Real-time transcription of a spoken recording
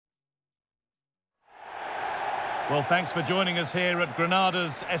Well, thanks for joining us here at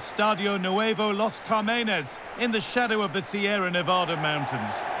Granada's Estadio Nuevo Los Carmenes in the shadow of the Sierra Nevada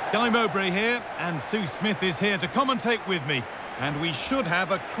mountains. Guy Mowbray here, and Sue Smith is here to commentate with me. And we should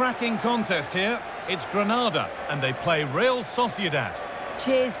have a cracking contest here. It's Granada, and they play Real Sociedad.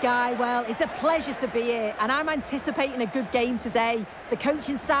 Cheers, Guy. Well, it's a pleasure to be here, and I'm anticipating a good game today. The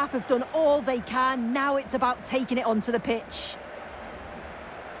coaching staff have done all they can. Now it's about taking it onto the pitch.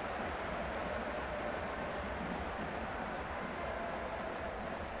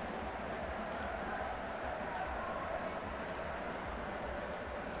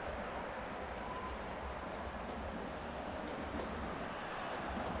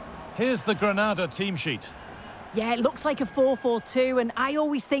 Here's the Granada team sheet. Yeah, it looks like a 4-4-2, and I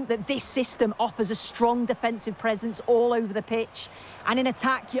always think that this system offers a strong defensive presence all over the pitch. And in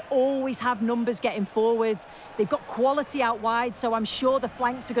attack, you always have numbers getting forwards. They've got quality out wide, so I'm sure the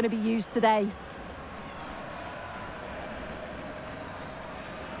flanks are going to be used today.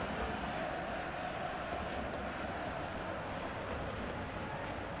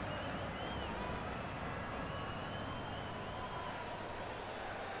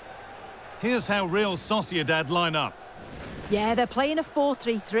 Here's how Real Sociedad line up. Yeah, they're playing a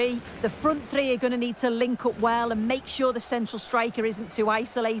 4-3-3. The front three are going to need to link up well and make sure the central striker isn't too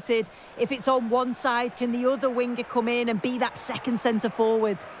isolated. If it's on one side, can the other winger come in and be that second centre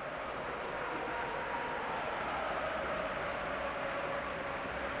forward?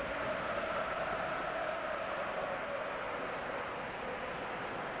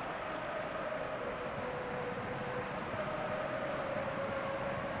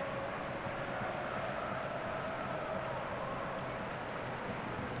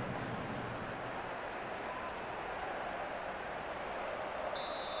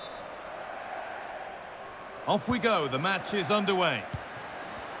 Off we go, the match is underway.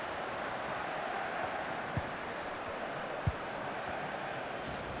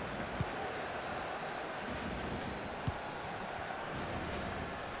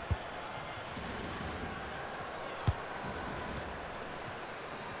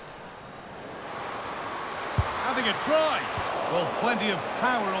 Having a try. Well, plenty of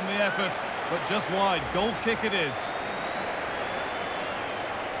power on the effort, but just wide. Goal kick it is.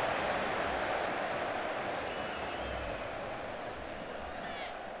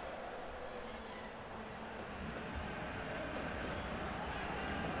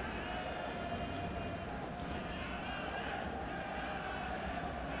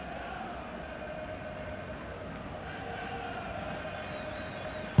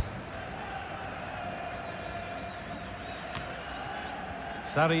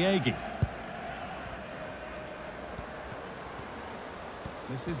 Sariegi.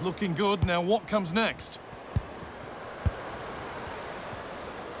 This is looking good. Now what comes next?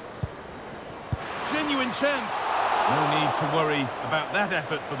 Genuine chance. No need to worry about that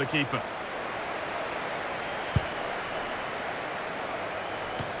effort for the keeper.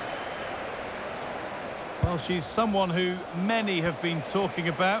 Well, she's someone who many have been talking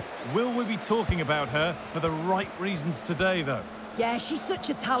about. Will we be talking about her for the right reasons today, though? Yeah, she's such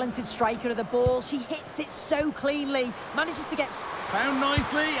a talented striker of the ball. She hits it so cleanly, manages to get... Found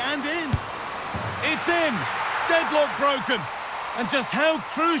nicely and in. It's in. Deadlock broken. And just how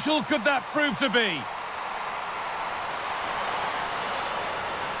crucial could that prove to be?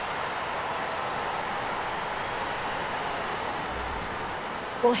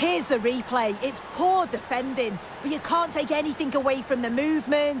 Well, here's the replay. It's poor defending, but you can't take anything away from the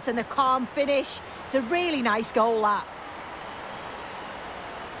movement and the calm finish. It's a really nice goal, that.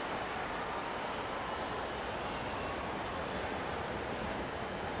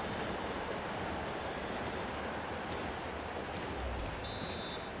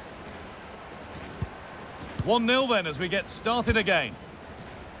 One 0 then as we get started again.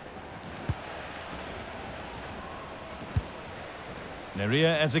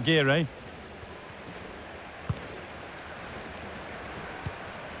 Neria Ezeguirre.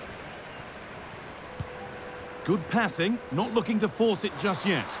 Good passing, not looking to force it just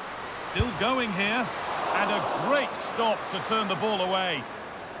yet. Still going here, and a great stop to turn the ball away.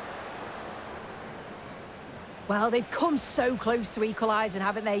 Well, they've come so close to equalising,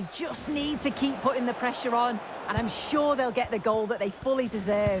 haven't they? Just need to keep putting the pressure on, and I'm sure they'll get the goal that they fully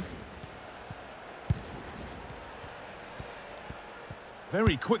deserve.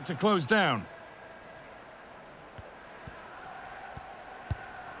 Very quick to close down.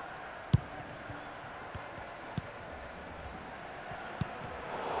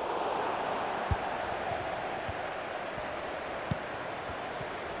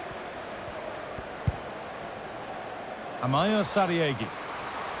 Amaya Sariegi.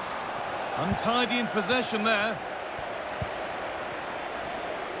 Untidy in possession there.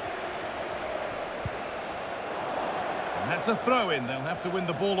 That's a throw-in. They'll have to win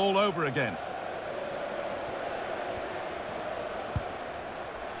the ball all over again.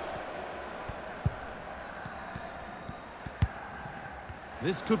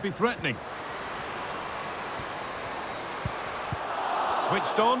 This could be threatening.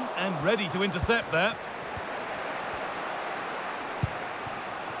 Switched on and ready to intercept there.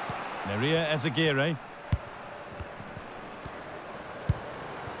 Maria Ezeguirre.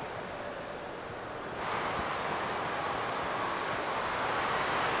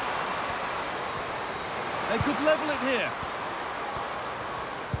 They could level it here.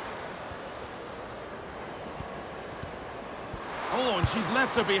 Oh, and she's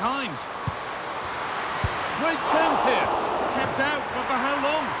left her behind. Great chance here. Kept out, but for how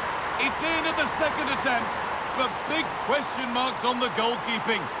long? It's in at the second attempt, but big question marks on the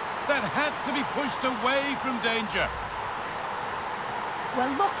goalkeeping. That had to be pushed away from danger. Well,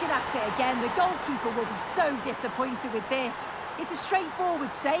 looking at it again, the goalkeeper will be so disappointed with this. It's a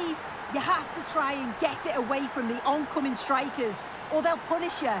straightforward save. You have to try and get it away from the oncoming strikers, or they'll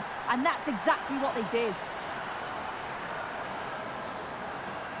punish you, and that's exactly what they did.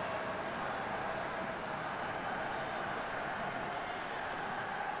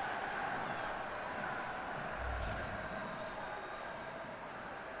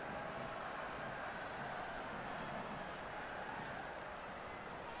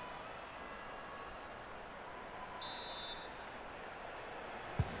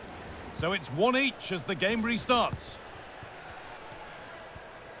 So it's 1 each as the game restarts.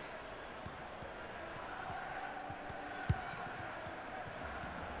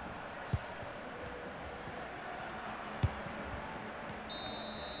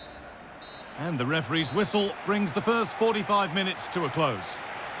 And the referee's whistle brings the first 45 minutes to a close.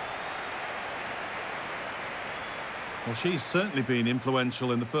 Well, she's certainly been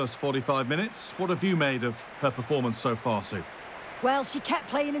influential in the first 45 minutes. What have you made of her performance so far, Sue? Well, she kept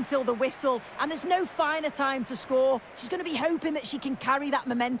playing until the whistle, and there's no finer time to score. She's going to be hoping that she can carry that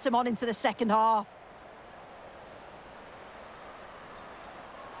momentum on into the second half.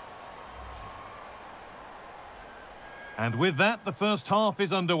 And with that, the first half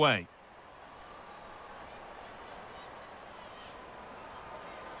is underway.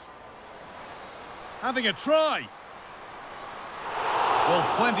 Having a try.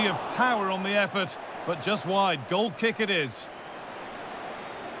 Well, plenty of power on the effort, but just wide. Goal kick it is.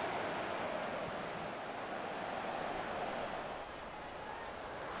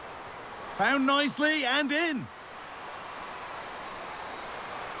 Found nicely and in.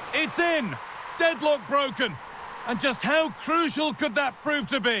 It's in. Deadlock broken. And just how crucial could that prove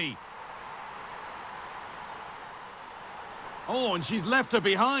to be? Oh, and she's left her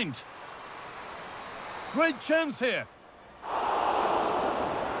behind. Great chance here.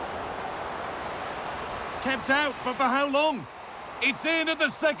 Kept out, but for how long? It's in at the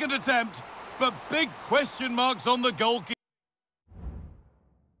second attempt, but big question marks on the goalkeeper.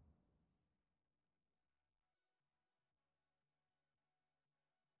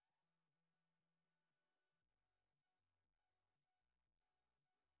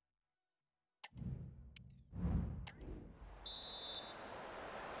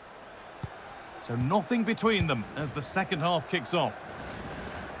 So nothing between them as the second half kicks off.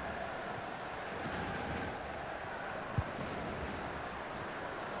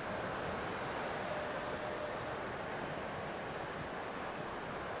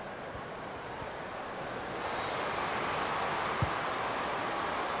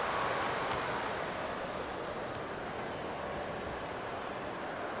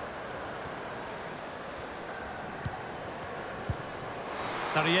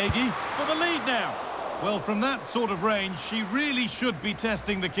 Sariegi for the lead now. Well, from that sort of range, she really should be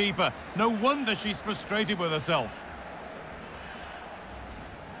testing the keeper. No wonder she's frustrated with herself.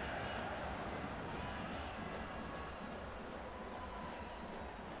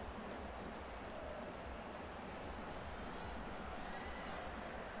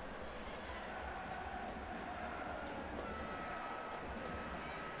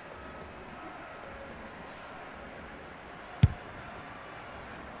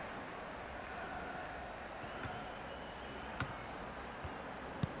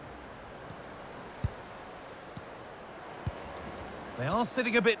 They are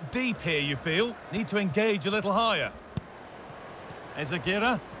sitting a bit deep here, you feel. Need to engage a little higher.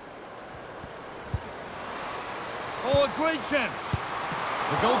 Ezeguirre. Oh, a great chance.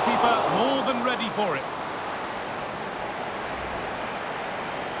 The goalkeeper more than ready for it.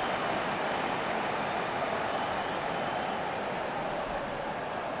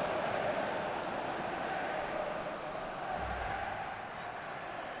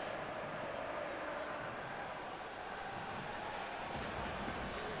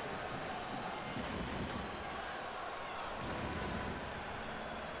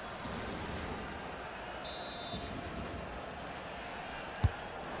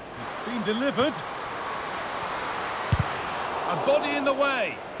 been delivered. A body in the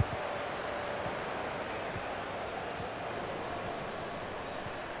way.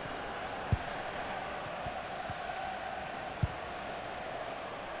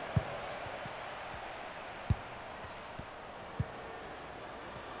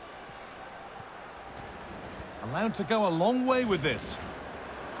 Allowed to go a long way with this.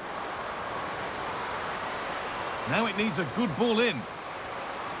 Now it needs a good ball in.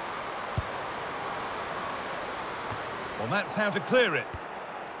 Well, that's how to clear it.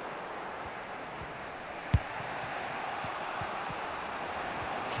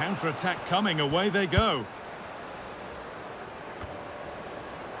 Counter-attack coming, away they go.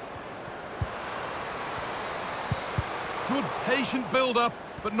 Good patient build-up,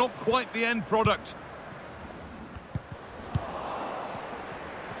 but not quite the end product.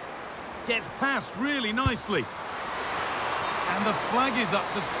 Gets past really nicely. And the flag is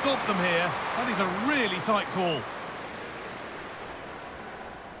up to stop them here. That is a really tight call.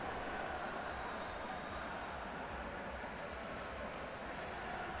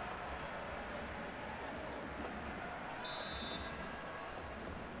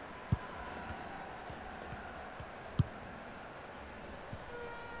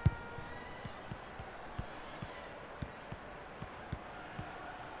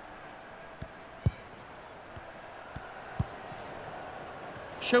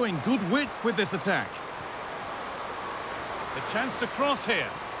 Showing good wit with this attack. The chance to cross here.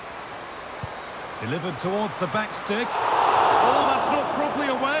 Delivered towards the back stick. Oh, that's not properly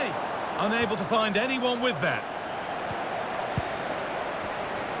away. Unable to find anyone with that.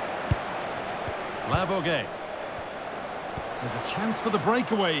 Lavoguet. There's a chance for the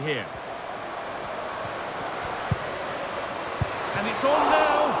breakaway here. And it's on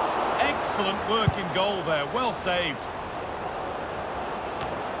now. Excellent work in goal there. Well saved.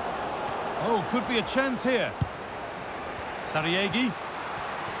 Oh, could be a chance here. Sariegi.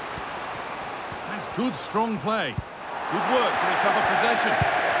 That's good, strong play. Good work to recover possession.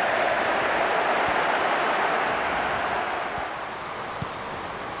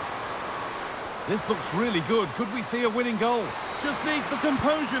 This looks really good. Could we see a winning goal? Just needs the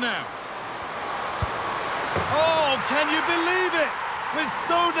composure now. Oh, can you believe it? With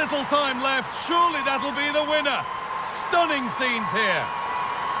so little time left, surely that'll be the winner. Stunning scenes here.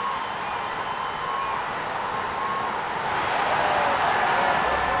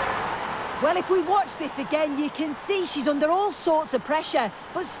 Well, if we watch this again, you can see she's under all sorts of pressure,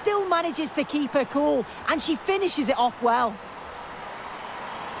 but still manages to keep her cool, and she finishes it off well.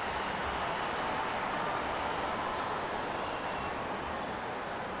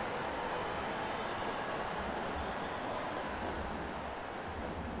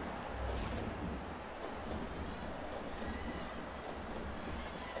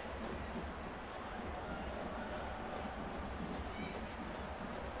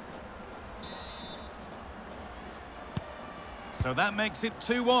 So that makes it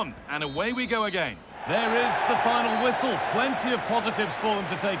 2-1, and away we go again. There is the final whistle. Plenty of positives for them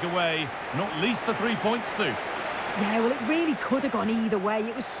to take away, not least the 3 points, Sue. Yeah, well, it really could have gone either way.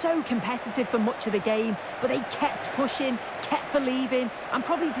 It was so competitive for much of the game, but they kept pushing, kept believing, and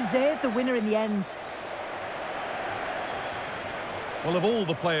probably deserved the winner in the end. Well, of all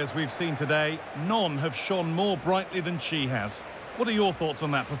the players we've seen today, none have shone more brightly than she has. What are your thoughts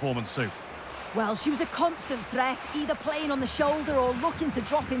on that performance, Sue? Well, she was a constant threat, either playing on the shoulder or looking to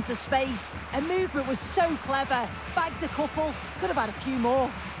drop into space. Her movement was so clever. Bagged a couple, could have had a few more.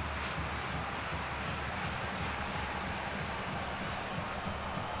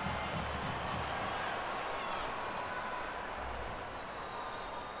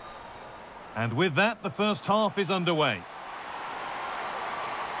 And with that, the first half is underway.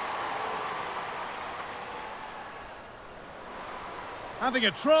 Having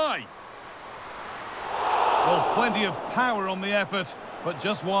a try. Well, plenty of power on the effort, but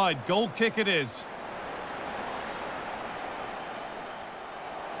just wide. Goal kick it is.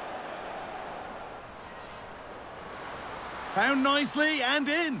 Found nicely and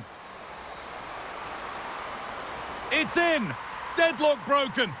in. It's in. Deadlock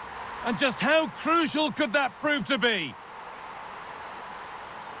broken. And just how crucial could that prove to be?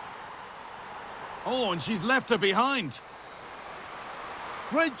 Oh, and she's left her behind.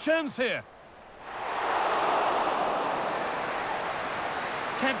 Great chance here.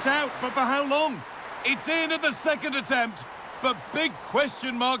 Kept out, but for how long? It's in at the second attempt, but big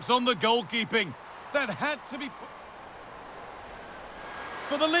question marks on the goalkeeping. That had to be put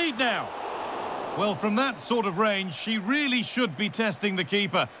for the lead now. Well, from that sort of range, she really should be testing the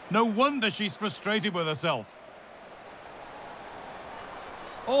keeper. No wonder she's frustrated with herself.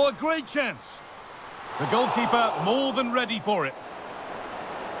 Oh, a great chance. The goalkeeper more than ready for it.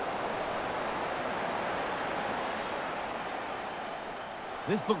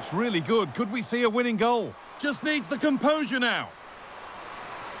 This looks really good. Could we see a winning goal? Just needs the composure now.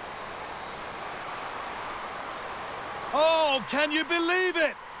 Oh, can you believe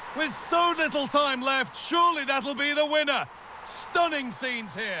it? With so little time left, surely that'll be the winner. Stunning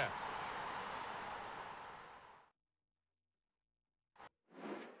scenes here.